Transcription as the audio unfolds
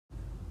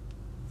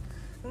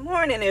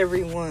Morning,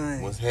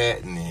 everyone. What's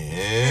happening?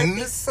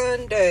 Happy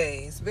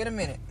Sunday. It's been a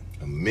minute.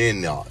 A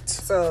minute.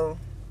 So,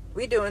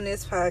 we doing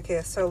this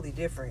podcast totally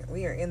different.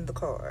 We are in the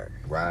car.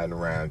 Riding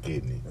around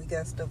getting it. We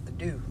got stuff to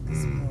do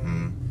this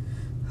morning.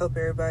 Hope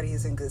everybody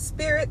is in good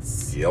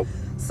spirits. Yep.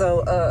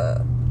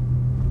 So,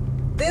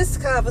 this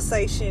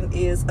conversation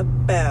is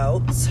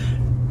about,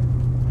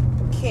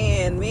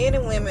 can men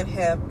and women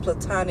have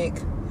platonic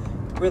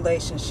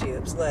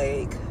relationships?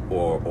 Like,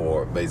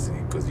 or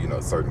basically, because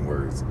certain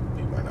words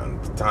you might not know.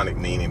 Platonic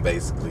meaning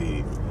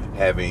basically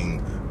having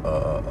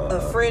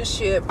a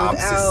friendship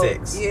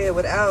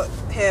without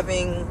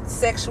having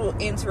sexual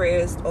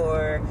interest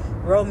or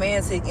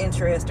romantic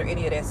interest or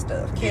any of that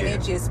stuff. Can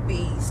it just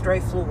be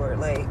straightforward?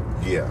 Like,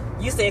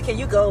 you said, can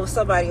you go with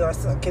somebody, or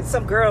can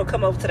some girl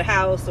come over to the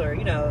house, or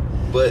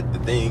But the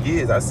thing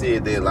is, I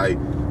said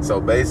that so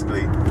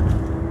basically,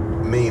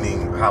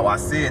 meaning how I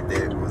said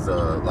that was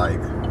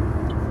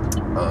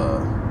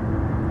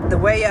the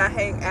way I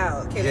hang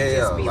out, can it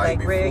just be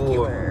like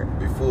regular?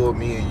 Before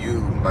me and you,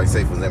 like,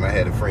 say for example, I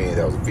had a friend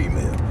that was a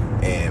female,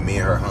 and me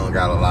and her hung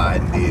out a lot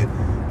and did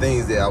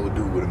things that I would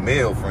do with a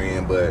male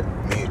friend, but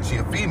she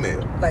a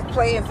female. Like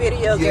playing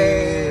video games.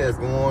 Yes,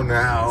 going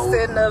out.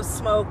 Sitting up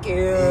smoking,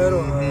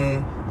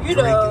 or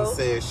drinking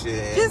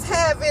sessions. Just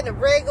having a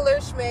regular,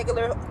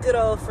 schmegular, good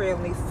old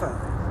friendly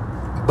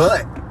fun.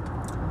 But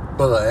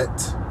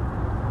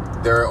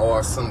there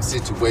are some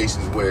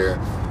situations where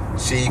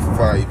she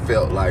probably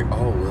felt like,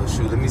 oh, well,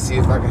 shoot, let me see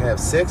if I can have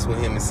sex with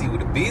him and see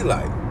what it be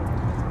like.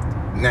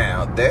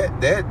 Now,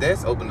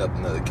 that's opened up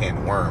another can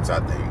of worms, I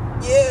think.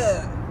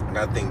 Yeah. And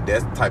I think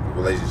that's the type of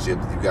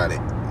relationships you got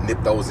to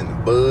nip those in the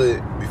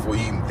bud before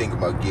you even think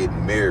about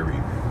getting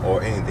married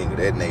or anything of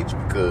that nature,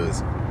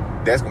 because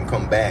that's going to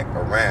come back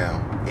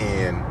around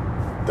in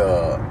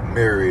the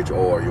marriage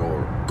or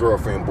your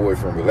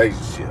girlfriend-boyfriend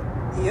relationship.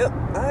 Yep,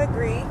 I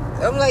agree.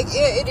 I'm like,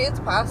 yeah, it is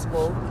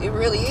possible. It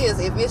really is.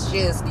 If it's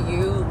just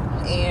you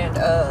and,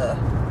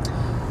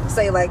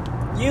 say, like,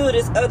 you,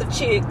 this other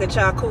chick that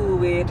y'all cool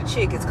with, the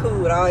chick is cool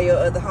with all your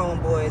other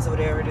homeboys or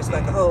whatever, just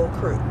like a whole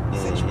crew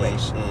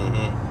situation.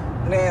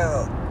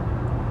 Now,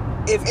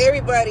 if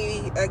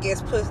everybody, I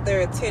guess, puts their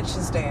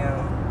attentions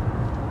down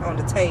on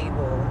the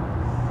table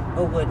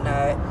or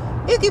whatnot,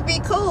 it could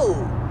be cool.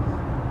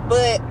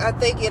 But I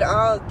think it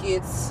all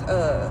gets,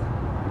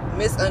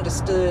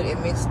 misunderstood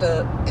and mixed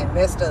up and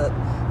messed up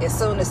as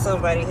soon as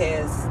somebody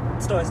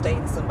starts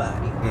dating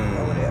somebody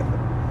or whatever.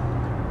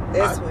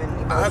 That's when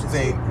I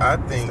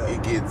think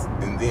it gets,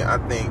 and then I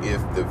think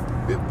if the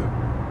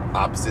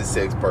opposite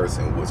sex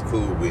person was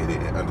cool with it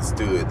and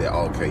understood that,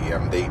 okay, yeah,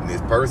 I'm dating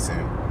this person,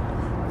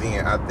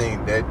 then I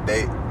think that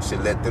they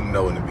should let them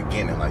know in the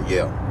beginning, like,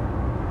 yeah,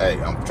 hey,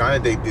 I'm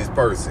trying to date this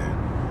person,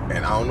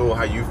 and I don't know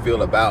how you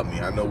feel about me.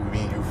 I know me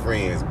and you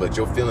friends, but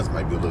your feelings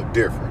might be a little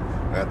different.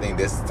 And I think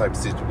that's the type of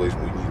situation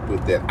where you need to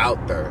put that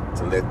out there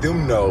to let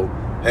them know,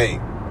 hey,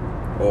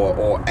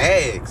 or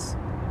ask,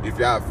 if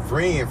y'all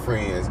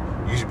friends,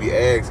 you should be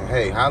asking,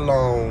 hey, how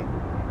long,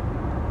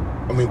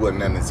 well,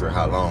 not necessarily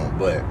how long,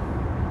 but,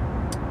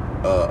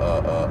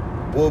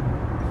 well,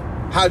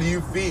 how do you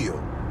feel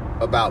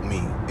about me?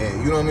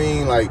 And you know what I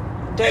mean? Like,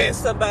 dating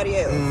somebody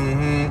else.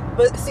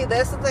 But see,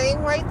 that's the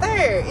thing right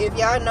there. If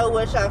y'all know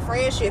what y'all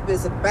friendship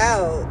is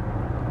about,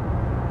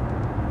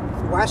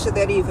 why should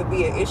that even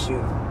be an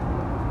issue?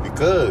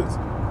 Because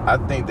I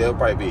think there'll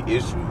probably be an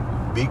issue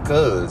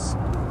because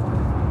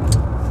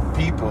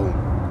people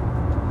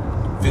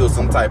feel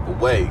some type of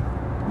way,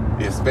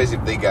 especially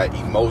if they got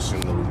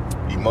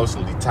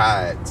emotionally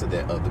tied to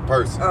that other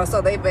person. Oh,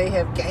 so they may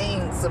have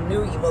gained some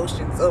new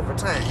emotions over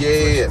time.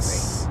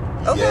 Yes.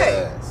 Okay.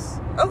 Yes.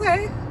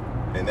 Okay.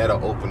 And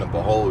that'll open up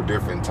a whole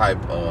different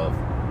type of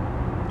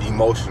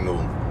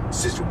emotional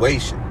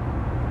situation.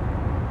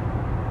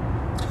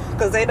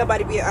 Because ain't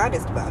nobody being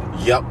honest about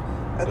it. Yep.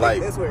 I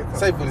think that's where it comes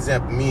say, for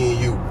example, me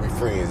and you, we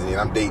friends, and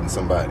I'm dating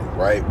somebody,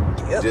 right?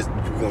 Yep. Just,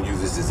 we're going to use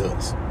this as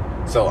us.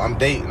 So I'm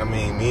dating,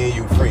 me and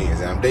you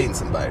friends, and I'm dating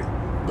somebody.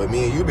 But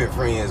me and you been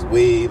friends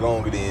way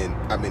longer than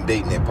I've been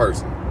dating that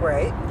person.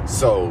 Right.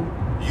 So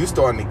you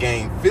starting to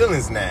gain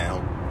feelings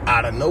now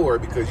out of nowhere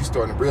because you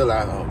starting to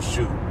realize, oh,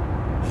 shoot,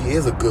 he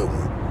is a good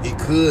one. He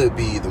could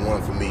be the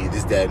one for me,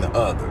 this, that, and the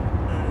other.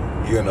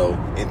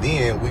 And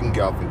then we can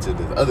get off into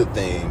the other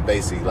thing,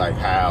 basically like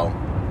how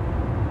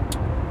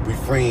we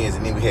friends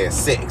and then we had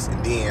sex,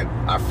 and then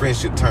our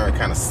friendship turned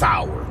kind of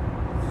sour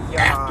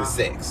after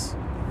sex.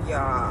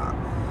 Yeah.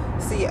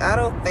 See, I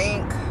don't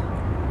think...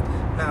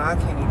 No, I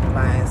can't even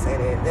lie and say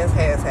that. That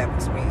has happened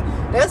to me.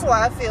 That's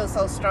why I feel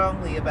so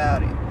strongly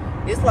about it.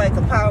 It's like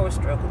a power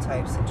struggle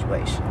type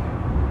situation.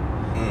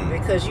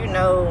 Because you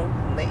know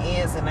the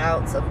ins and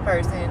outs of a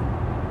person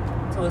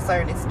to a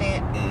certain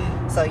extent.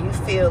 So you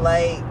feel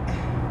like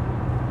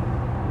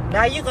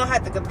now you're going to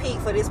have to compete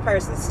for this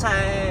person's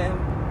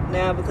time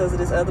now because of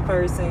this other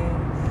person.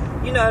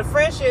 The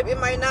friendship, it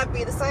might not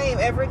be the same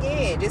ever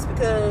again just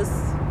because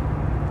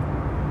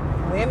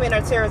women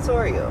are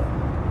territorial.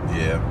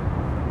 Yeah.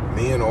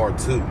 Men are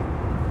too.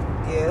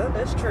 Yeah,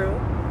 that's true.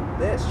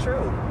 That's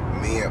true.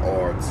 Men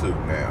are too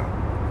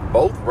now.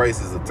 both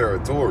races are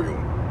territorial,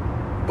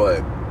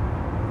 but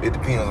it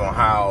depends on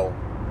how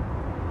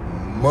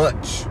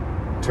much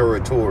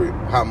territory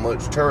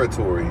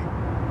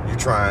you're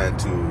trying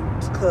to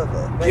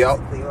cover,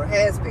 basically, or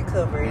has been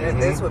covered. Mm-hmm.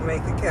 That's what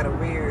makes it kind of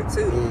weird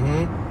too.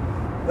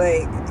 Mm-hmm.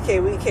 Like,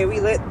 can we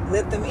let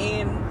them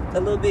in a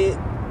little bit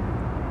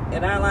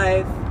in our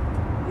life?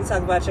 You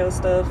talk about your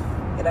stuff,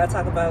 and I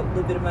talk about a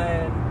little bit of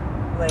mine,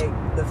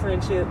 like the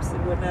friendships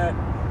and whatnot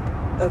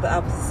of the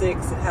opposite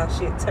sex and how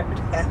shit turned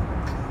out.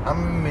 I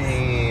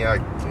mean, I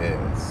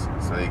guess.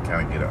 So they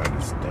kind of get an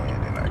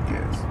understanding, I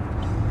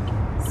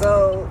guess.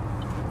 So,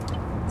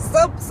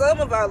 some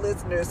of our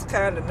listeners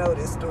kind of know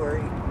this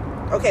story.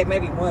 Okay,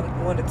 maybe one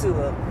or two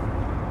of them.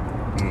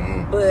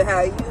 Mm-hmm. But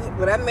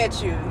when I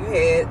met you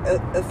had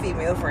a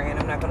female friend.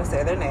 I'm not going to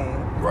say their name.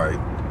 Right.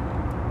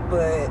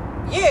 But,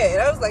 yeah,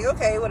 and I was like,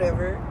 okay,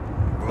 whatever.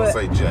 I'm going to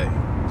say Jay.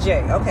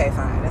 Jay, okay,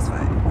 fine, that's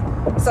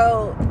fine.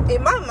 So,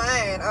 in my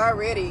mind,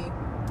 already,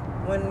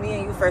 when me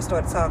and you first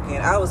started talking,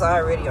 I was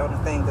already on the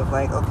thing of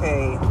like,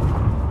 okay,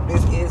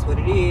 this is what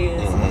it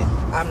is.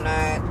 Mm-hmm. I'm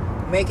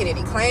not making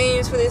any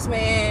claims for this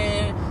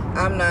man.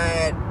 I'm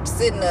not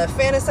sitting there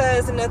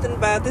fantasizing nothing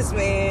about this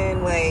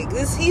man. Like,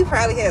 he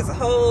probably has a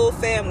whole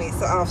family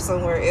off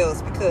somewhere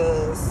else,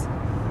 because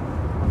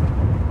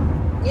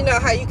you know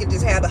how you can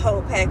just have the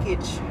whole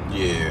package.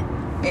 Yeah.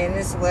 And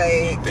it's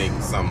like, you think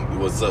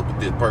what's up with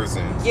this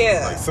person?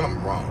 Yeah. Like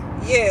something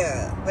wrong.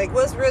 Yeah. Like,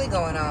 what's really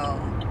going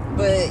on?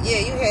 But yeah,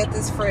 you had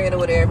this friend or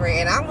whatever,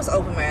 and I was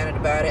open-minded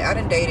about it. I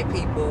done dated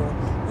people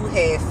who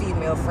had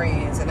female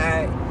friends, and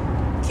I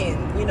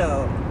can,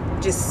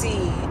 just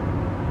see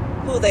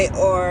who they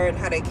are and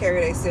how they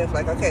carry themselves.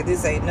 Like, okay,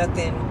 this ain't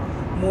nothing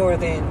more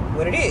than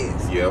what it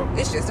is. Yep.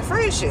 It's just a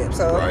friendship,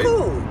 so right.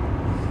 Cool.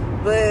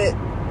 But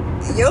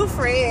your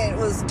friend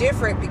was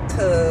different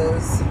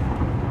because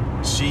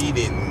she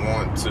didn't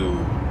want to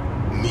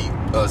meet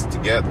us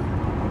together.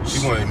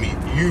 She wanted to meet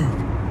you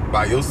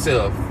by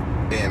yourself.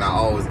 And I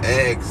always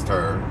asked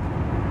her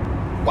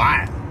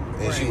why,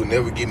 and right. She would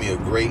never give me a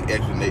great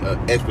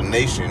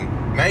explanation.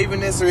 Not even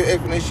necessarily an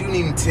explanation. She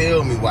wouldn't even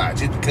tell me why,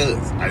 just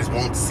because I just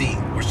want to see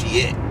where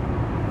she at.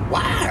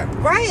 Why?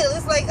 Right.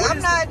 It's like, I'm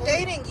not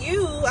dating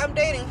you. I'm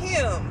dating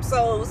him.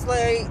 So it's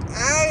like,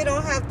 I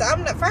don't have to.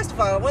 I'm not. First of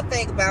all, one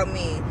thing about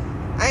me,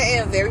 I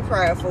am very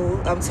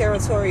prideful. I'm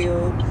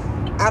territorial.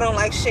 I don't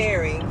like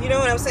sharing. You know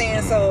what I'm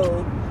saying?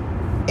 So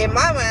in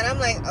my mind, I'm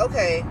like,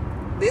 okay,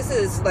 this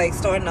is like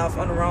starting off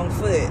on the wrong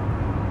foot.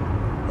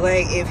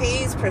 Like, if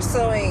he's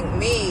pursuing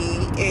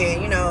me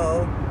and,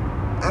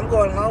 I'm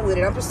going along with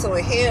it, I'm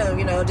pursuing him,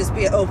 just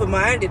be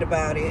open-minded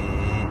about it.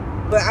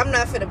 But I'm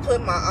not finna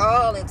put my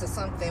all into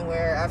something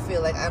where I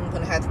feel like I'm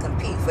gonna have to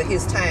compete for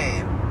his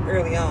time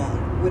early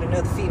on with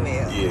another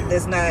female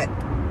that's not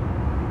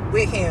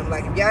with him.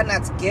 Like, if y'all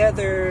not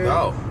together.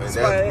 No, and that's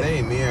the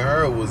thing. Me and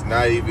her was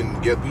not even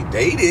together. We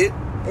dated.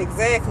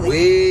 Exactly.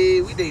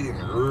 We dated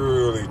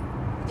early.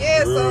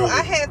 Yeah, so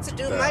I had to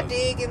do my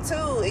digging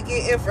too and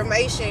get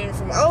information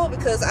from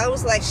because I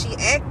was like, she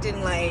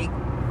acting like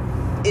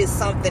it's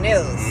something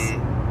else,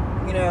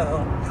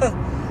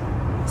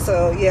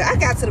 So yeah, I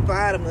got to the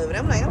bottom of it.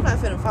 I'm like, I'm not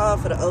finna fall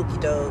for the okie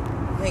doke.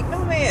 Like,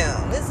 no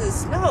ma'am, this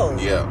is no.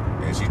 Yeah,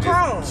 and she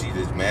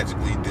just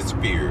magically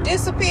disappeared.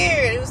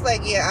 It was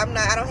like, yeah,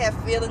 I don't have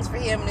feelings for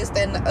him, this,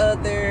 that, and the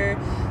other.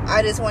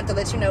 I just want to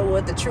let you know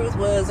what the truth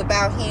was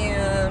about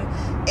him,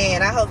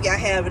 and I hope y'all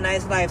have a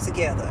nice life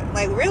together.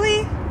 Like,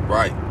 really?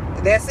 Right.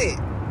 That's it.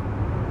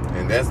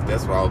 And that's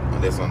what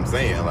I'm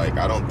saying. Like,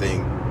 I don't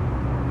think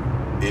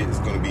it's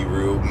gonna be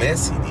real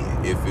messy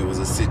then if it was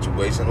a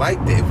situation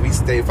like that.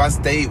 If I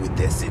stayed with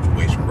that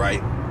situation,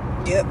 right?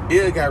 Yep.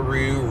 It got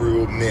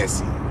real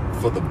messy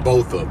for the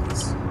both of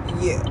us.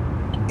 Yeah.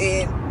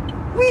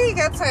 And we ain't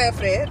got time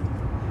for that.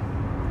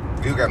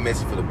 It got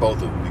messy for the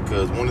both of us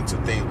because one or two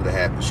things would have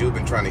happened. She would have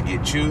been trying to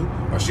get you,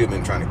 or she would have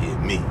been trying to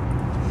get me.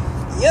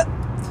 Yep.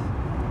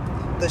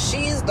 But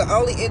she's the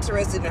only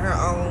interested in her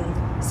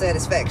own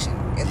satisfaction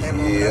at that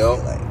moment, I feel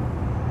like.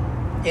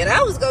 And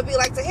I was going to be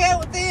like, to hell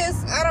with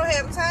this. I don't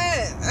have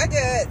time.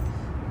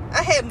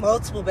 I had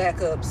multiple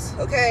backups,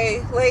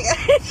 okay? Like,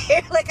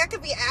 I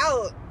could be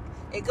out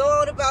and go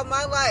on about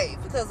my life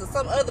because of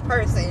some other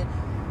person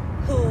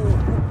who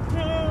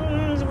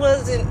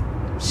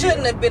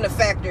shouldn't have been a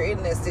factor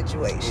in that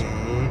situation.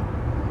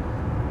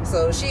 Mm-hmm.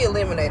 So she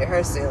eliminated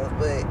herself.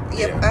 But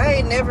I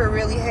ain't never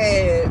really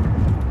had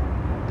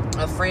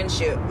a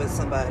friendship with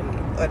somebody,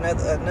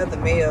 another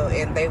male,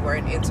 and they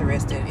weren't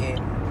interested in,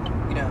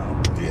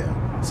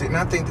 Yeah. See, and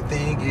I think the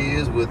thing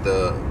is with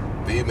the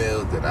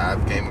females that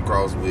I've came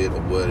across with,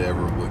 or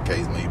what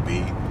case may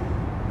be,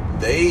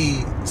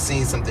 they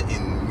seen something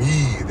in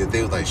me that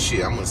they was like,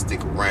 shit, I'm gonna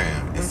stick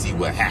around and see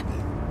what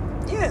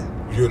happens. Yeah.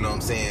 You know what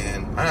I'm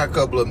saying? I got a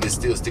couple of them that's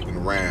still sticking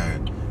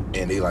around,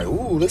 and they like,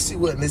 ooh, let's see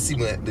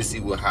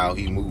how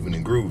he moving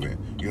and grooving.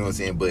 You know what I'm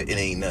saying? But it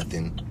ain't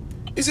nothing.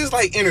 It's just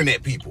like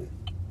internet people,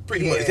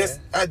 pretty much.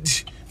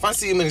 If I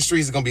see him in the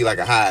streets, it's gonna be like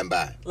a high and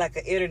by, like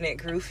an internet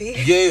groupie.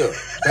 Yeah,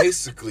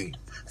 basically.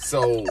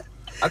 So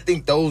I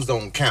think those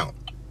don't count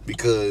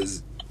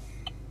because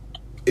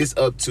it's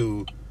up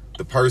to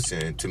the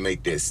person to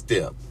make that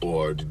step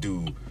or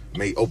to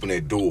open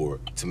that door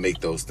to make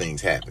those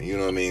things happen. You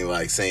know what I mean?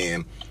 Like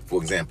saying, for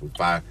example,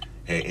 if I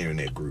had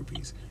internet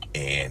groupies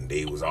and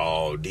they was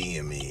all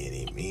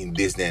DMing and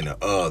this, that, and the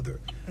other,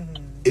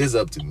 it's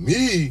up to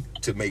me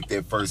to make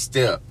that first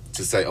step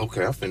to say,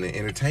 okay, I'm finna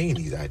entertain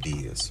these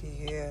ideas.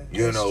 Yeah.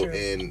 You know, true.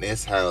 and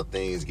that's how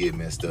things get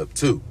messed up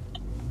too.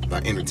 By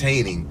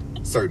entertaining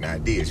certain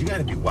ideas. You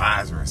gotta be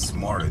wiser and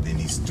smarter than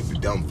these stupid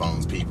dumb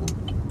phones, people.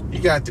 You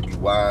got to be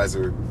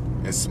wiser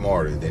and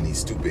smarter than these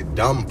stupid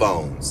dumb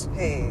phones.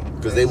 Hey.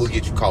 Because they will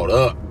get you caught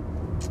up.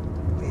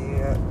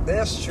 Yeah,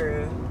 that's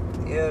true.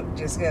 Yep,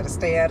 just gotta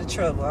stay out of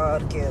trouble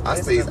altogether.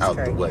 I say it's out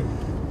the way.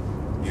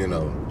 You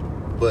know.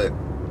 But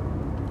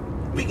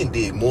we can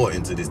dig more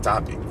into this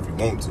topic if you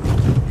want to.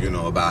 You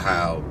know, about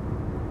how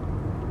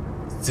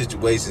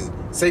situations,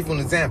 say for an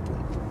example,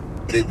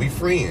 that we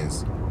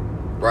friends,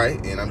 right?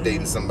 And I'm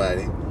dating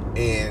somebody,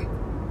 and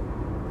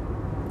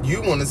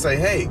you want to say,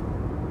 hey,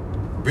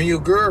 bring your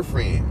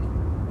girlfriend,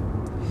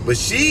 but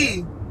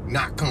she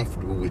not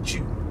comfortable with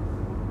you.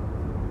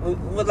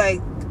 With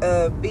like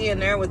being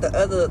there with the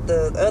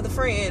other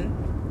friend,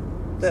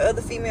 the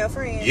other female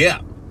friend.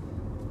 Yeah.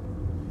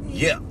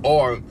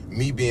 Or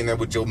me being there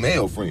with your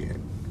male friend.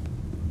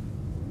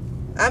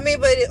 I mean,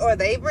 but are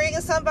they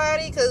bringing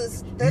somebody?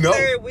 Because that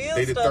third wheel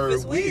stuff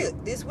is weird.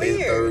 It's weird.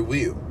 They the third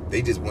wheel.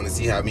 They just want to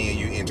see how me and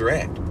you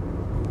interact.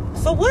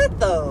 For what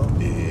though?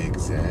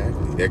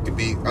 Exactly. That could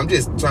be. I'm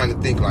just trying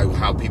to think like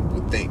how people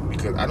would think,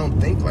 because I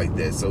don't think like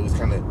that. So it's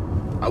kind of,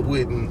 I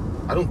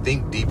don't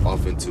think deep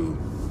off into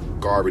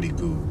garbity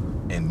goo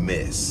and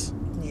mess.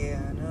 Yeah,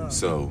 I know.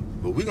 So,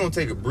 but we're gonna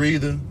take a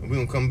breather and we're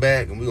gonna come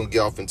back and we're gonna get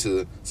off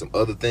into some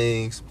other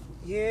things.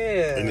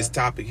 Yeah. In this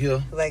topic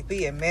here. Like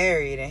being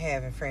married and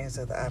having friends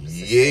of the opposite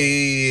sex.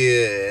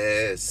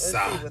 Yes.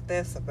 Let's see what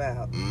that's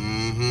about.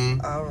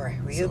 Mm-hmm. All right.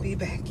 We'll be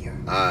back, y'all.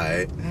 All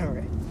right.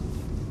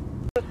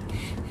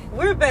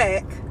 We're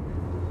back.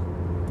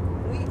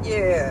 We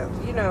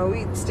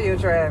still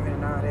driving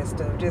and all that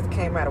stuff. Just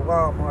came out of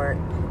Walmart.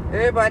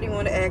 Everybody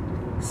want to act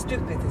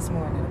stupid this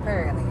morning,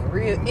 apparently.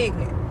 Real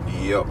ignorant.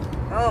 Yep.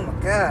 Oh, my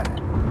God.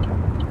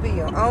 Be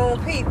your own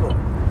people.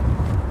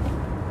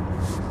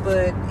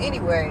 But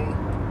anyway.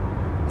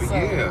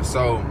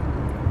 So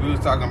we was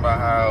talking about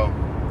how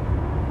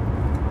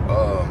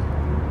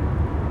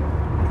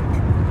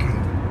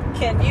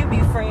can you be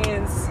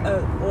friends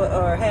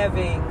or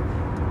having,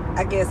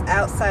 I guess,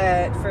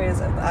 outside friends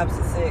of the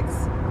opposite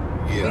sex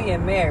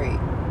being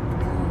married?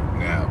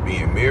 Now,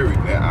 being married,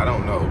 I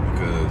don't know,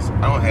 because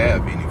I don't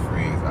have any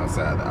friends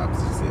outside the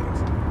opposite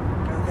sex.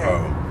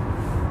 Okay.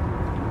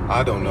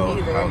 I don't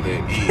know how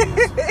that is.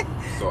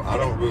 So I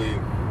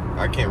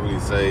can't really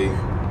say,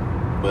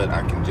 but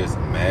I can just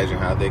imagine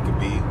how they could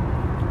be.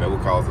 That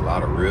would cause a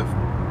lot of rift.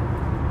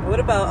 What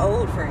about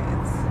old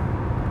friends?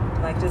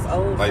 Like just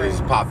old friends? Like they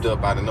just popped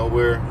up out of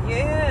nowhere?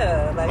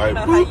 Yeah. Like you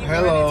know how you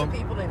run into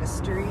people in the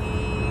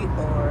street,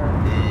 or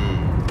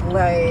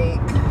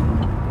like,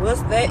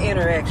 what's that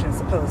interaction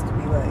supposed to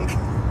be like?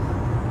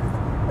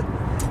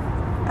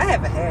 I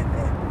haven't had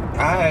that.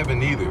 I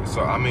haven't either.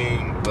 So, I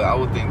mean, but I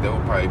would think that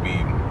would probably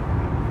be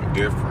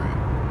different.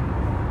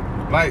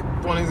 Like,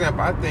 for an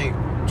example, I think,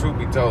 truth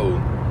be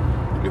told,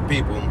 the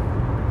people,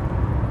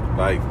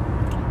 like,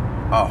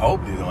 I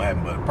hope this don't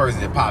happen, but a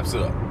person that pops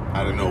up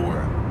out of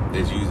nowhere,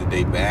 that's used a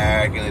day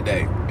back in the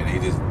day, and they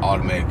just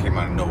automatically came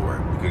out of nowhere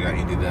because I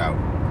ended out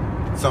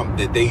something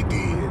that they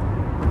did.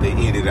 They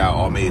ended out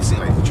or made it seem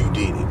like that you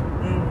did it.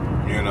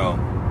 You know?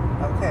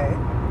 Okay.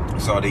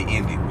 So we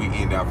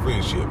ended our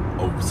friendship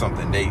over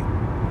something they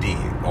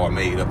did or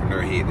made up in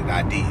their head that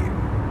I did.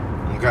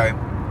 Okay?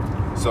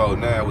 So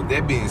now with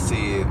that being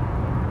said,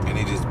 and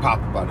it just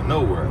popped up out of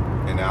nowhere,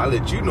 and now I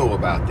let you know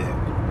about that.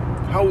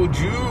 How would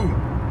you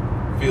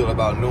feel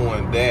about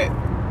knowing that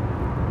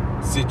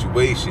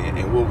situation,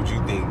 and what would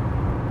you think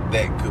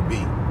that could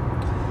be?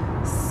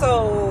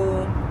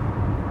 So,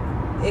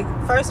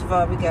 first of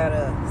all, we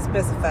gotta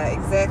specify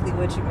exactly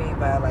what you mean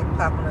by like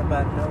popping up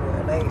out of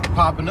nowhere. Like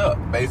popping up,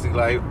 basically,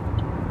 like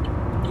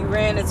you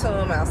ran into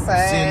them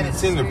outside.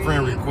 Send a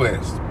friend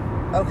request.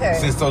 Okay.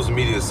 Since social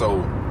media is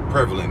so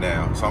prevalent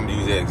now, so I'm gonna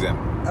use that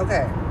example.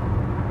 Okay.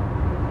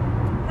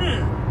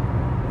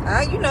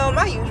 You know,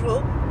 my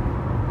usual.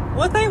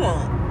 What they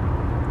want?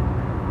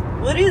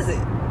 What is it?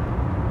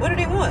 What do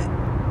they want?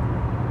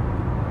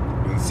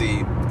 And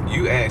see,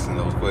 you asking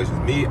those questions.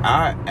 Me,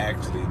 I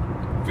actually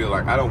feel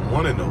like I don't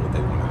want to know what they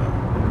want to know.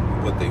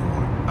 What they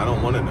want. I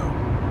don't want to know.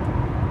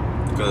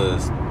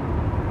 Because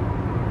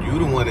you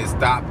the one that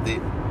stopped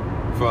it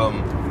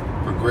from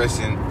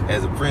progressing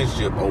as a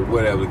friendship or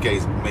whatever the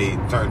case may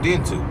turned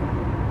into.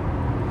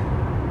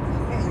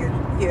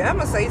 Yeah, I'm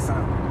going to say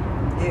something.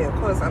 Yeah, of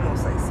course I'm going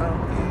to say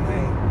something.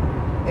 Like,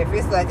 if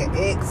it's like an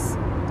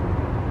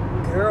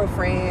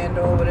ex-girlfriend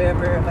or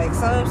whatever, like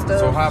some stuff.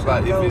 So how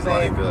about if it's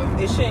like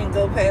it shouldn't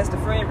go past the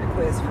friend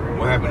request for real.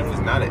 What happens if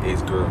it's not an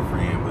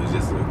ex-girlfriend, but it's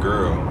just a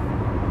girl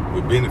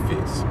with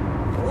benefits?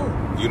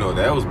 Ooh. You know,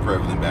 that was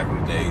prevalent back in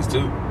the days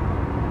too.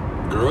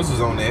 Girls was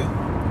on there.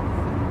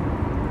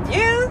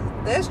 Yeah,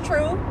 that's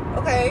true.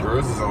 Okay.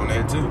 Girls is on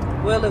that too.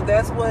 Well, if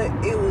that's what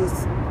it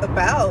was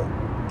about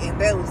and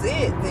that was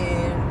it,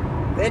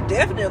 then that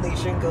definitely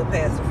shouldn't go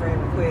past the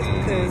friend request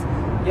because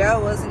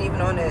y'all wasn't even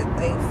on a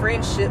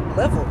friendship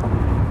level.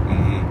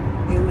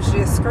 It was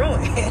just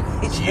screwing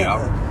each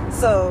other.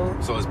 So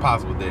it's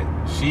possible that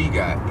she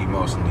got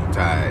emotionally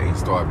tied and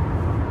started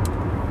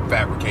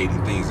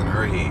fabricating things in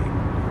her head.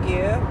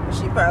 Yeah,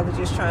 she probably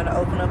just trying to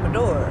open up a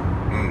door.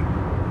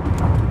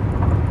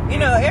 You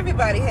know,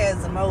 everybody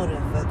has a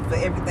motive for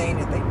everything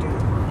that they do.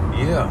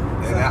 Yeah,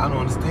 and I don't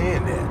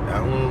understand that. I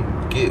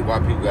don't get why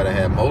people gotta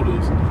have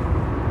motives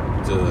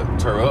to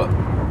tear up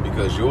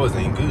because yours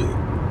ain't good.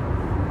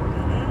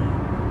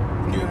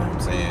 You know what I'm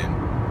saying?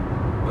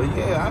 But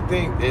yeah, I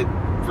think that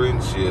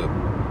friendship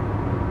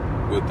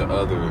with the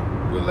other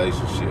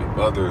relationship,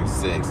 other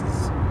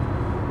sexes,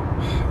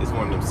 it's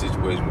one of them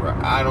situations where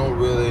I don't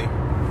really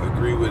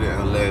agree with it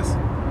unless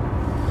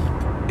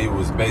it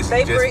was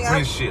basically just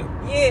friendship.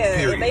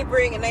 If they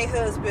bringing their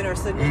husband or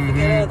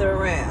significant other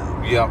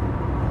around. Yep.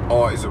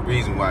 Or it's a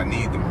reason why I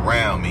need them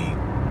around me.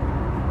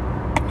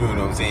 You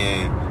know what I'm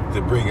saying?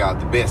 To bring out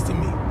the best in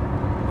me.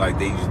 Like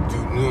they just do,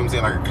 you know what I'm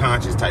saying? Like a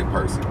conscious type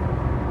person.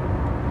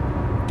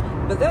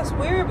 But that's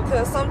weird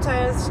because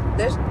sometimes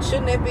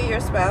shouldn't that be your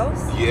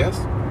spouse? Yes.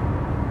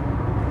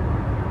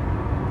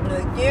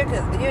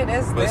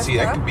 That's But see,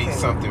 that could be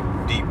something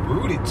deep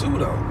rooted too,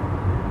 though.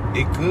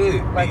 It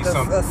could like be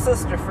something. A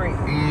sister friend.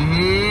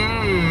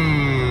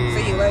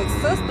 See, like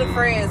sister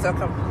friends are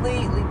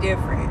completely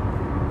different.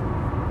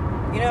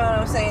 You know what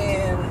I'm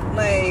saying?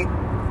 Like,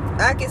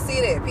 I can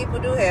see that people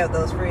do have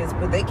those friends,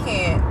 but they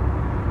can't.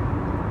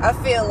 I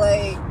feel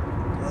like,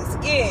 once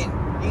again,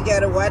 you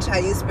gotta watch how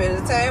you spend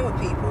the time with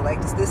people.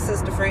 Like, does this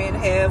sister friend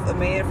have a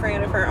man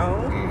friend of her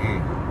own?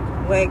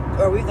 Like,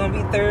 are we gonna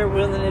be third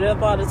wheeling it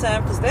up all the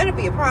time? Because that'd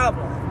be a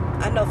problem.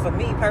 I know for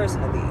me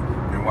personally.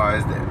 And why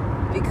is that?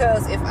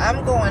 Because if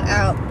I'm going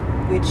out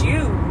with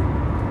you,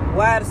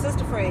 why the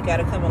sister friend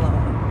gotta come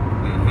along?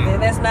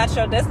 And that's not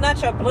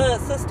your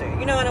blood sister.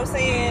 You know what I'm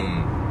saying?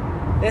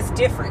 That's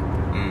different.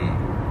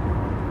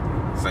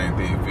 Same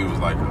thing if it was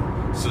like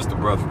a sister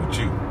brother with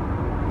you.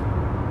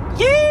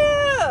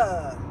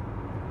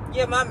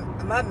 Yeah, my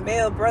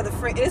male brother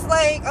friend. It's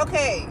like,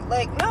 okay,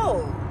 like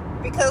no,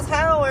 because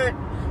how are,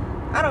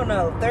 I don't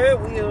know,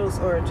 third wheels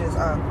or just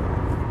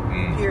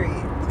awkward.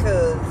 Period.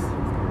 Because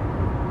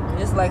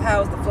it's like,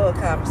 how's the flow of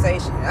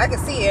conversation? I can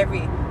see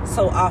every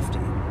so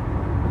often.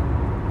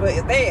 But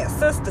if they a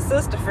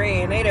sister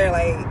friend,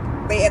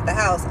 they at the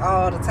house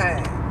all the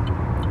time.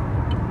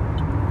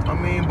 I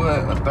mean,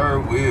 but a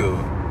third wheel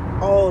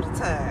all the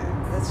time.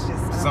 That's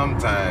just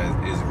sometimes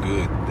it's a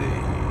good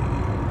thing.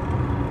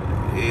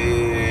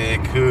 It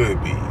could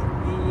be.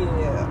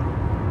 Yeah.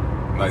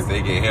 Like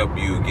they can help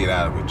you get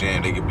out of a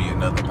jam. They could be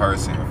another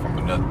person from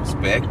another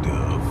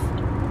perspective.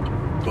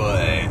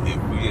 But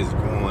if we just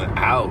going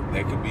out,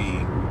 that could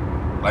be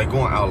like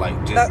going out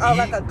like just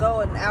like a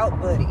going out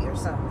buddy or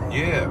something.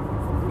 Yeah.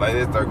 Like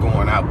they start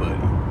going out, buddy.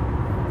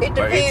 It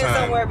depends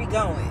on where we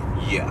going.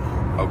 Yeah.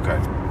 Okay.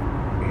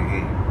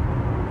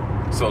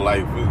 So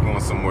like if we was going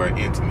somewhere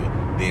intimate,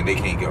 then they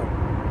can't go.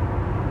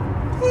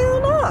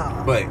 Hell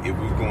no. But if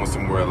we was going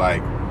somewhere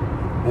like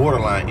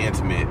borderline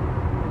intimate,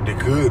 they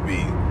could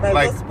be.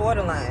 Like what's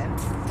borderline?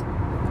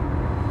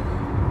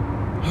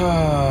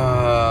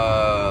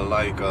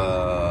 Like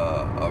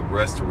a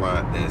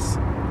restaurant that's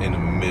in the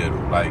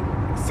middle. Like,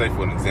 say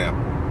for an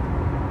example,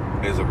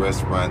 there's a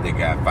restaurant that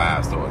got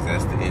 5 stars.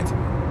 That's the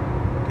intimate.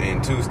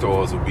 And 2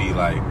 stars would be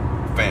like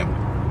family.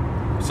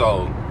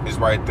 So it's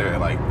right there,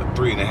 like a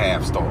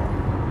 3.5 star,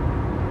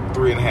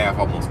 3.5,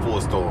 almost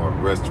 4 star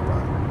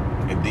restaurant,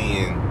 and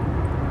then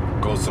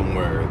go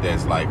somewhere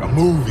that's like a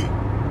movie.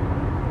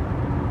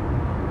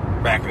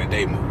 Back in the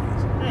day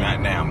movies,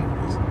 not now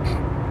movies.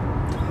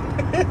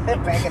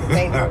 Back in the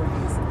day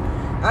movies.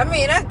 I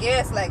mean, I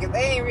guess like if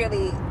they ain't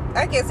really,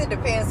 I guess it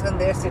depends on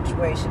their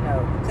situation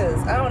though,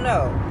 because I don't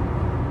know.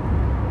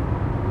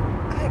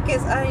 I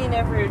guess I ain't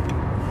ever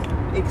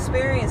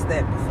experienced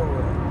that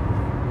before.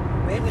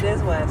 Maybe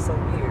that's why it's so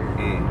weird.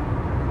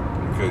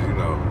 Because you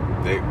know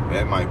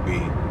that might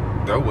be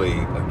their way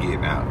of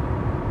getting out.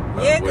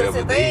 Yeah, because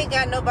if they ain't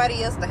got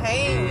nobody else to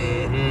hang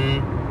with,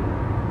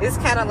 it's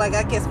kind of like,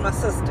 I guess, my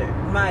sister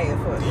Maya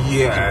for this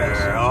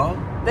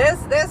situation.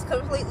 That's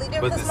completely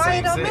different. Because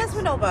Maya don't mess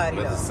with nobody.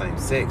 But it's the same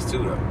sex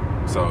too, though.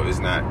 So it's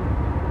not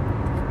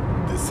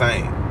the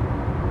same.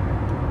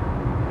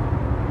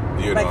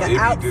 You like know, an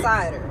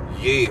outsider.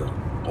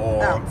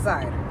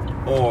 Outsider.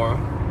 Or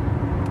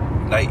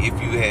like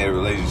if you had a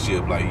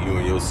relationship like you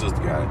and your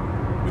sister got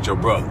with your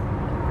brother.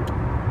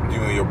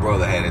 You and your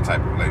brother had that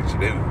type of relationship.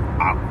 They were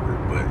awkward,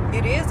 but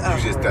it is awkward.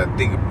 You just got to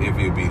think if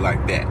it'd be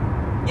like that.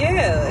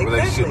 Yeah, a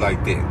relationship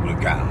like that with a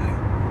guy,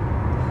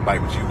 like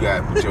what you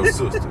got with your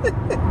sister,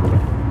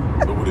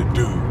 but with a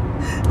dude.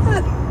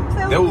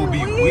 That would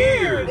be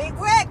weird.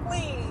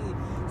 Exactly.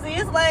 See,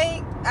 it's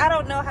like, I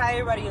don't know how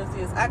everybody else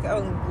is. I can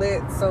only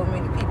let so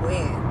many people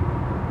in,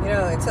 you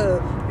know,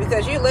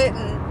 because you're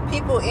letting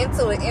people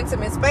into an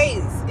intimate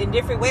space in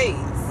different ways.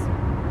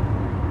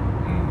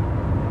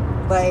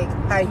 Like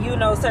how you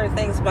know certain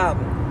things about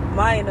me.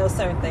 Maya knows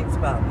certain things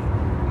about me.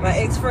 My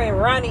ex-friend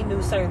Ronnie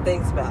knew certain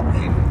things about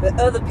me that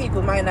other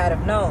people might not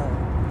have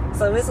known.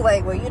 So it's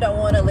like, well, you don't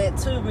want to let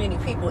too many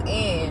people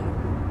in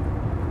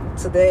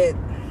to that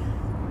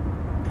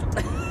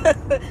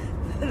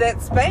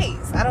that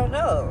space. I don't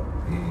know.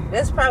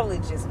 That's probably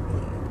just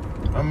me.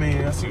 I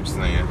mean, I see what you're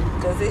saying.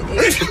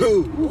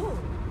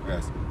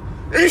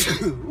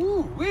 Because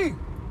Ooh, wee.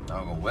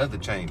 Doggone weather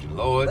changing.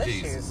 Lord Bless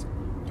Jesus.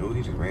 Ooh,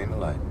 he just ran the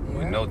light. Yeah.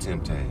 With no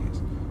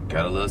Temptations.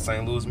 Gotta love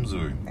St. Louis,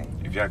 Missouri.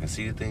 If y'all can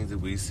see the things that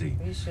we see.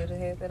 We should have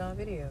had that on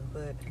video,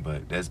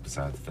 But that's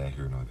besides the fact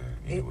here nor there.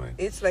 Anyway.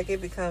 It's like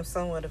it becomes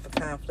somewhat of a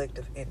conflict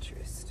of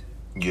interest.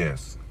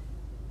 Yes.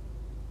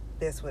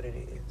 That's what it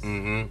is.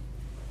 Mm-hmm.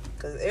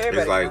 Because everybody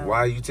It's like, knows. why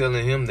are you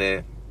telling him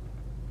that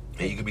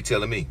and you could be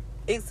telling me?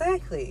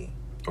 Exactly.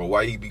 Or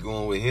why you be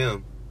going with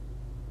him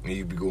and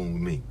you be going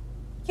with me?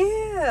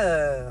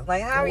 Yeah.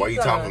 Like, how Or are why you you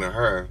gonna... talking to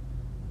her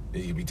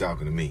and you be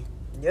talking to me?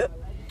 Yep.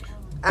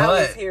 I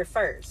But- was here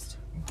first.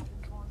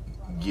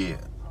 Yeah.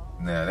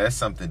 Now, that's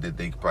something that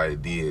they probably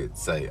did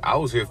say. I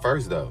was here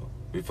first, though,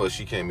 before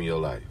she came in your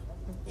life.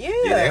 Yeah.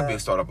 Yeah, that bitch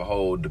start up a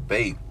whole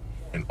debate,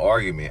 an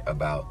argument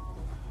about,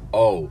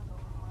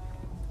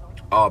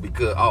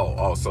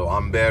 because so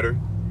I'm better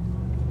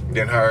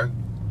than her,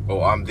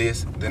 or I'm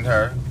this than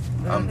her,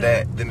 I'm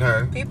that than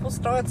her. People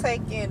start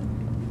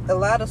taking a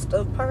lot of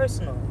stuff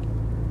personal.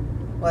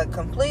 Like,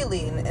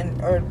 completely.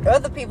 Or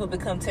other people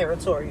become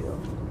territorial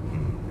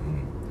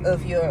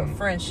of your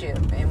friendship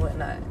and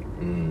whatnot.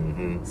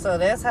 Mm-hmm. So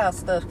that's how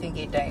stuff can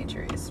get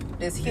dangerous.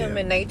 It's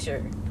human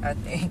nature, I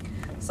think.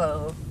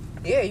 So,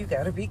 yeah, you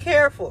gotta be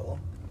careful.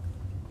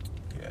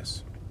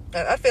 Yes.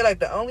 And I feel like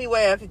the only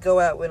way I could go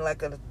out with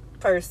like a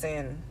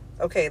person,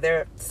 okay,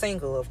 they're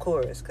single, of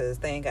course, because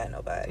they ain't got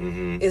nobody,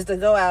 is to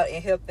go out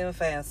and help them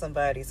find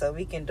somebody so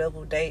we can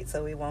double date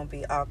so we won't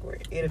be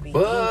awkward. It'll be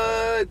even.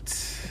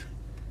 But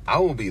I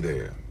will be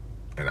there,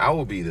 and I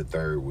will be the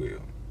third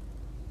wheel.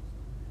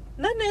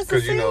 Not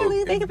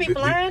necessarily. They could be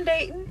blind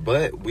dating.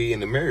 But we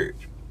in the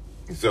marriage.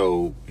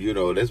 So,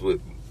 that's what,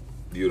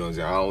 what I'm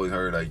saying. I always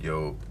heard like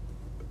your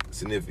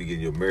significant,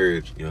 your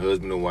marriage, your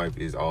husband or wife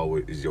is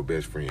your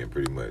best friend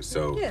pretty much.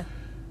 So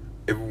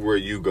everywhere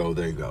you go,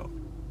 they go.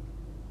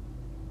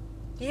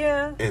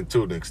 Yeah. And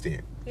to an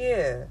extent.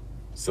 Yeah.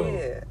 So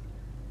yeah.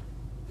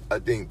 I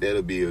think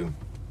that'll be one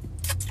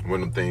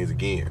of them things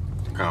again,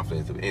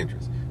 conflict of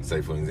interest.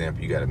 Say for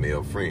example, you got a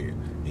male friend,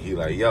 and he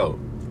like, yo,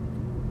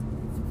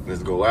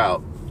 let's go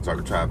out so I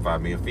can try and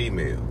find me a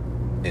female.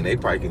 And they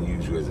probably can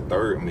use you as a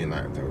third. I mean,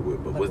 not a third wheel,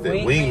 but what's that?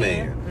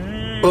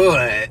 Wingman.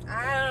 But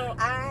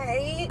I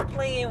hate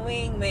playing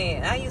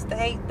wingman. I used to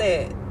hate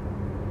that.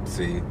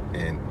 see,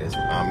 and that's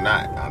I'm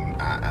not.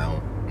 I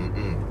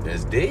don't.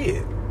 That's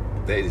dead.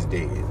 That is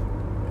dead.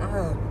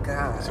 Oh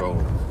God. So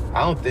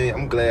I'm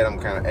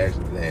kind of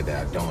actually glad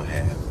that I don't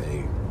have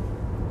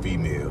a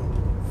female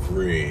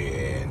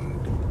friend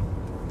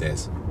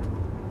that's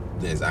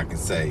I can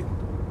say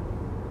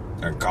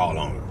I can call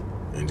on her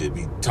and just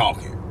be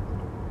talking.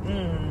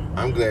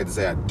 I'm glad to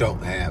say I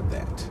don't have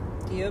that.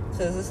 Yep,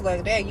 because it's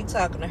like that. You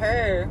talking to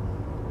her,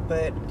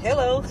 but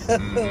hello.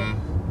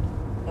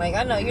 Like,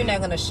 I know you're not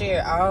going to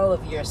share all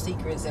of your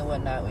secrets and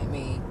whatnot with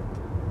me,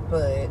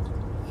 but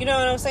you know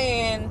what I'm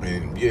saying?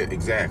 And yeah,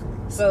 exactly.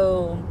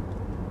 So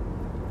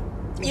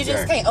you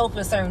just can't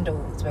open certain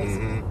doors,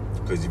 basically.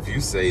 Because if you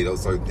say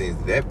those certain things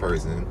to that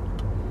person,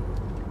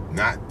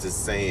 not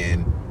just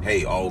saying,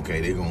 hey,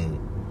 okay, they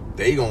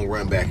gonna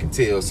run back and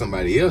tell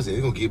somebody else, and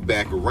they're gonna get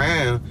back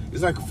around.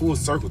 It's like a full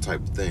circle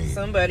type of thing.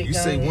 Somebody you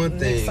gonna say one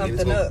thing, something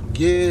and up,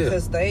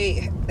 because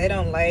they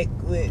don't like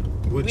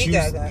what we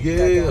got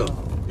going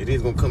on. It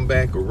is gonna come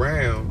back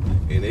around,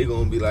 and they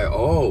gonna be like,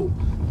 oh,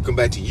 come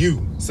back to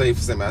you. Say for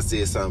example, I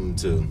said something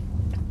to.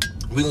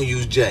 We're gonna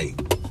use Jay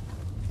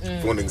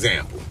for an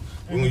example.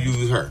 We're gonna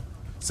use her.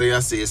 Say I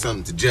said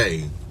something to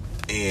Jay,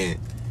 and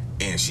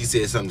she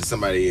said something to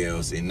somebody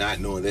else, and not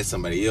knowing that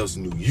somebody else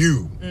knew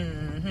you.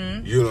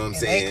 You know what I'm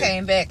saying? They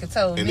came back and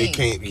told me. And they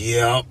came.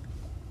 Yep.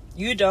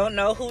 You don't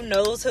know who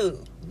knows who.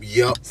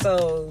 Yep.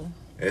 So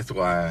that's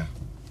why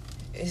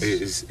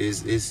it's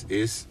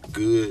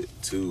good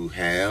to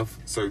have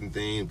certain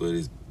things, but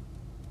it's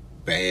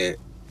bad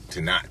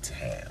to not to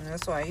have. And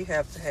that's why you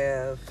have to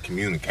have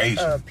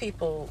communication.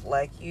 People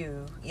like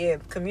you,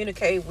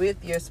 communicate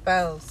with your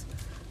spouse,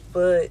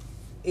 but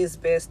it's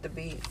best to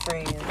be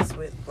friends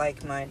with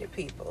like-minded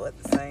people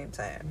at the same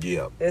time.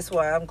 Yeah. That's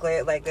why I'm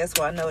glad. Like, that's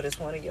why I noticed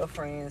one of your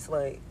friends,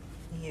 like,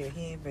 he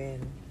ain't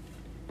been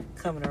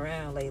coming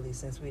around lately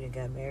since we done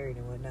got married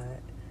and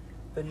whatnot.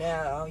 But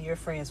now all your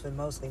friends with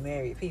mostly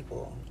married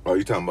people. Oh,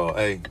 you talking about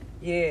A?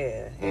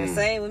 Yeah. And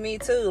same with me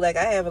too. Like,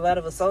 I have a lot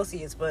of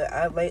associates, but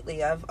I've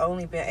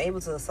only been able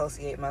to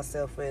associate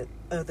myself with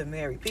other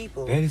married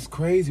people. That is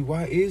crazy.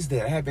 Why is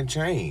that? I haven't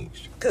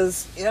changed.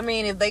 Because, I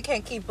mean, if they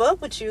can't keep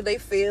up with you, they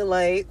feel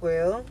like,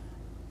 well,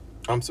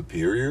 I'm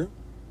superior.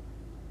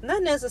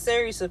 Not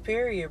necessarily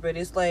superior, but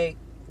it's like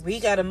we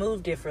got to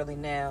move differently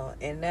now,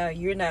 and now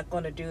you're not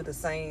going to do the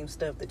same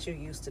stuff that you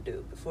used to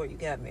do before you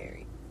got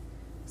married.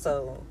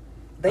 So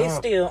they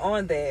still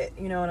on that,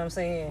 you know what I'm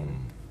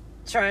saying?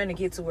 Trying to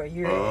get to where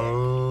you're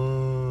at.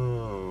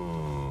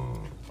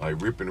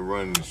 Like ripping and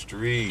running the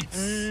streets.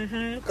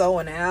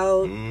 Going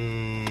out.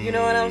 You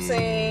know what I'm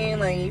saying?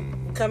 Like,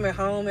 you coming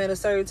home at a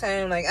certain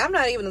time. Like, I'm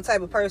not even the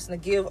type of person to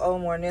give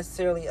Omar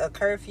necessarily a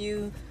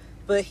curfew,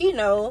 but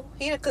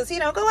because he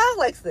don't go out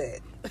like that.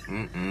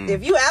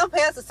 If you out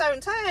past a certain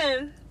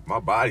time, my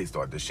body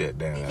started to shut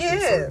down after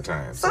a certain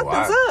time.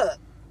 Something's up.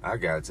 I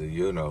got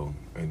to,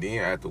 and then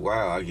after a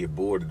while, I get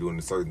bored of doing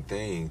a certain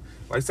thing.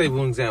 Like, say,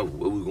 for example,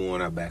 we was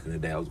going out back in the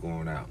day, I was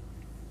going out.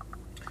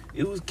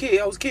 I was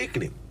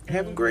kicking it,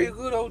 having a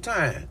good old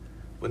time.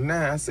 But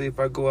now, I say if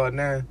I go out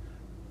now,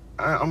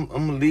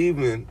 I'm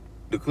leaving,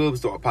 the club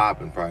start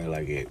popping probably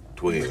like at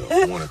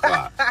 12, 1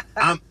 o'clock.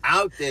 I'm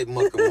out that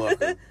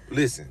mucker.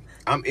 Listen,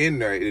 I'm in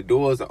there, the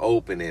doors are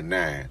open at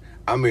 9.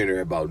 I'm in there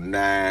about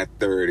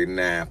 9:30,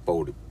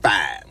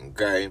 9:45,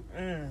 okay?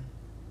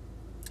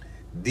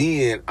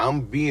 Then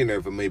I'm being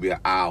there for maybe an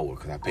hour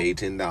because I paid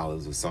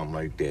 $10 or something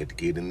like that to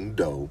get in the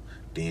door.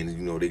 Then,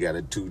 they got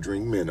a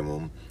 2-drink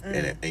minimum,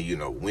 and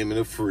women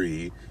are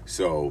free.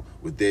 So,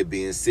 with that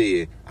being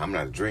said, I'm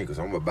not a drinker,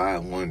 so I'm going to buy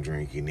one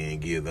drink and then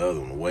give the other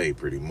one away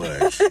pretty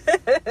much.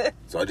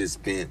 So, I just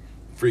spent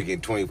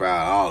freaking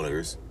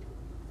 $25.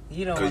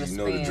 You don't want to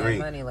spend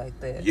money like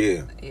that.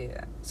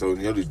 Yeah. So,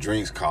 the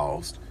drinks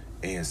cost.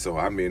 And so,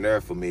 I'm in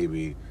there for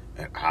maybe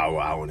an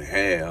hour and a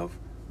half.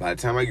 By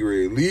the time I get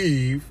ready to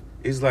leave,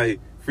 it's like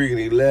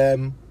freaking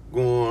 11,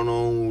 going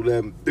on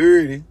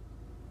 11:30.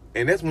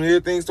 And that's when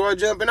everything started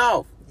jumping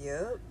off.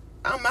 Yep.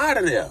 I'm out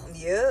of there.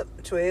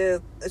 Yep.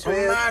 12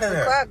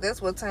 o'clock.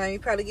 That's what time you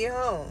probably get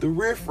home. The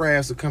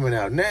riffraffs are coming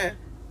out now.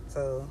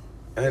 So.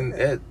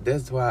 And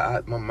that's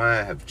why my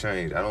mind have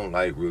changed. I don't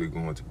like really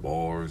going to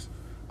bars.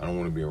 I don't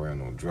want to be around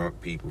no drunk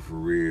people for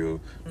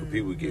real. But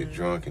people get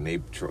drunk and they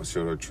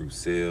show their true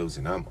selves.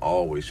 And I'm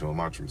always showing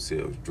my true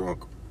selves,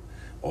 drunk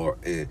or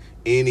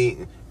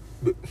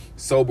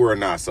sober or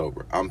not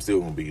sober. I'm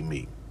still going to be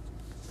me.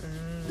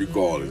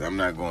 Regardless, I'm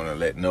not going to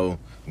let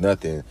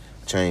nothing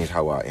change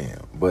how I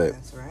am. But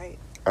that's right.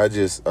 I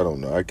don't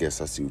know. I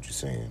guess I see what you're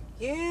saying.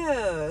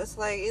 Yeah, it's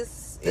like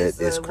it's a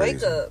crazy.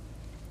 wake up.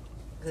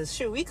 Cause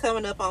we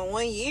coming up on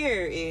 1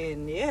 year,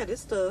 and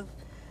this stuff,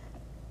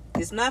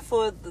 it's not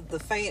for the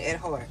faint at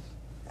heart.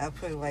 I'll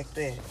put it like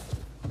that.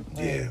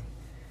 Yeah.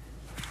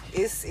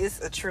 It's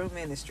a true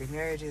ministry.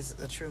 Marriage is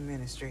a true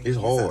ministry. It's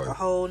hard. A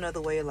whole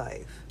nother way of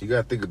life. You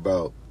gotta think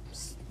about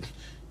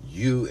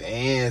you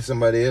and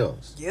somebody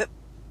else. Yep.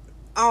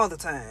 All the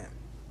time.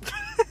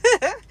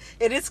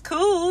 And it's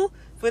cool,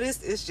 but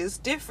it's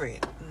just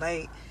different.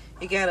 Like,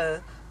 you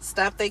gotta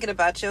stop thinking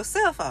about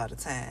yourself all the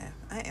time.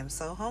 I am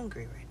so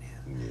hungry right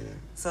now. Yeah.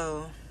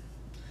 So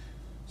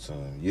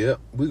yep,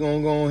 we're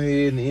gonna go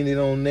ahead and end it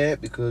on that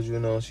because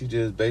she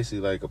just basically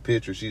like a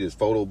picture. She just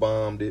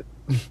photobombed it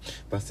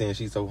by saying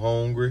she's so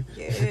hungry.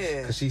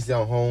 Yeah. Cause she's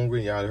so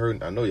hungry. Y'all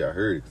heard? I know y'all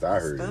heard it because I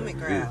heard Stomach it.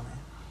 growling.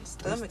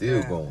 Stomach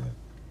still going.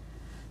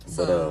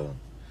 But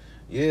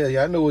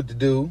y'all know what to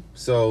do.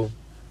 So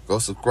go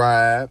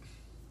subscribe,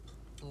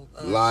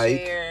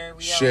 like,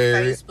 share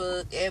on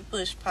Facebook at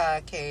Bush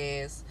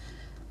Podcast,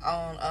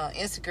 on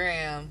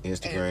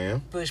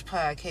Instagram Bush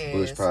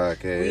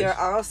Podcast. We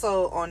are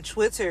also on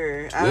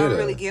Twitter. I don't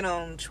really get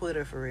on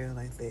Twitter for real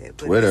like that.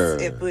 But Twitter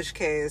it's at Bush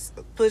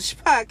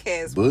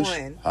Podcast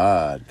 1.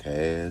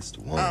 Podcast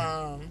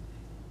 1.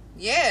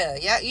 Yeah,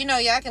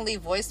 y'all can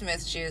leave voice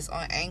messages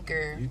on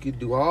Anchor. You can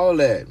do all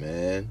that,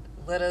 man.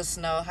 Let us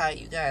know how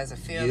you guys are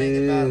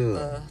feeling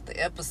about the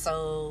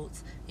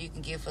episodes. You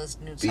can give us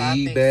new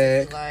topics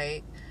if you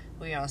like.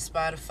 We're on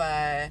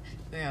Spotify.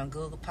 We're on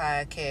Google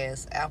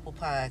Podcasts, Apple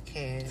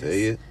Podcasts.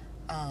 Say it.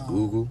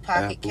 Google,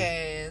 Pocket Apple,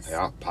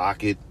 Cast.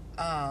 Pocket.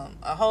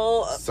 A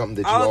whole something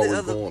that you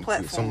always going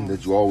to, something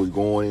that you always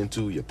going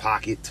into your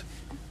pocket.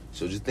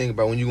 So just think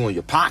about when you go in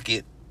your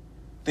pocket.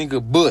 Think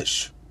of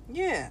Bush.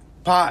 Yeah.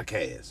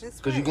 Podcast.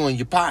 Because you go in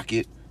your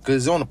pocket.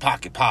 Because it's on the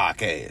Pocket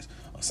Podcast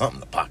or something.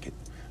 The Pocket.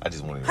 I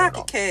just wanted to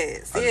Pocket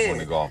Cast. I just wanted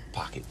to go off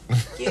pocket.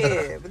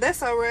 Yeah, but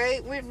that's all right.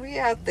 We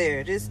out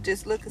there.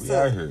 Just look us up. We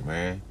out here,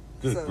 man.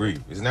 Good grief.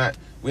 It's not.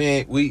 We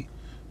ain't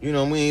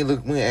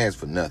ask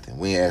for nothing.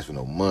 We ain't ask for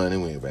no money.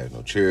 We ain't ask for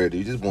no charity.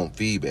 We just want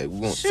feedback. We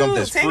want something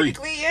that's free.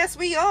 Technically, yes,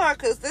 we are,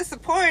 because the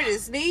support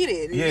is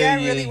needed. Y'all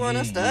really want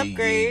us to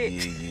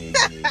upgrade.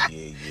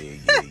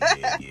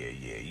 Yeah.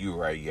 You're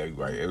right.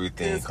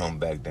 Everything come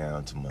back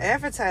down to money.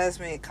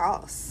 Advertisement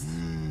costs.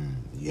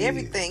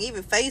 Everything,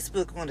 even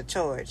Facebook want to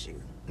charge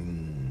you.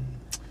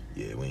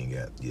 Yeah, we ain't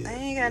got. Yeah, I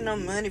ain't got no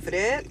money for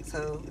that,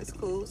 so it's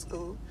cool. It's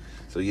cool.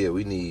 So yeah,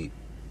 we need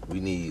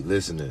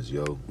listeners,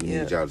 yo. We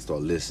need y'all to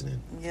start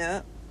listening.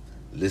 Yeah.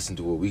 Listen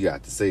to what we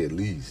got to say at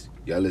least.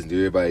 Y'all listen to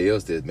everybody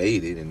else that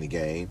made it in the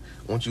game.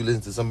 Won't you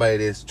listen to somebody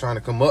that's trying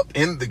to come up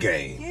in the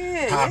game?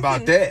 Yeah. How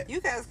about that?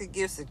 You guys could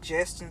give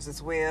suggestions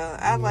as well.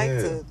 I like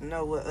to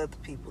know what other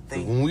people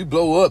think. When we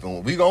blow up,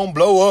 and we gonna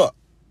blow up,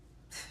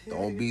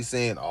 Don't be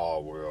saying,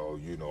 oh, well,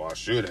 you know, I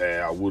should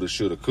have, I woulda,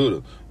 shoulda,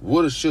 coulda.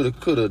 Woulda, shoulda,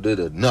 coulda,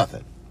 did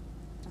nothing.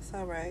 That's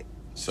all right.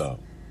 So,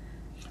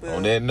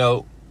 on that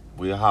note,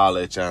 we'll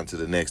holler at y'all until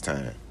the next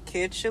time.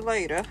 Catch you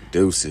later.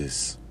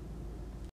 Deuces.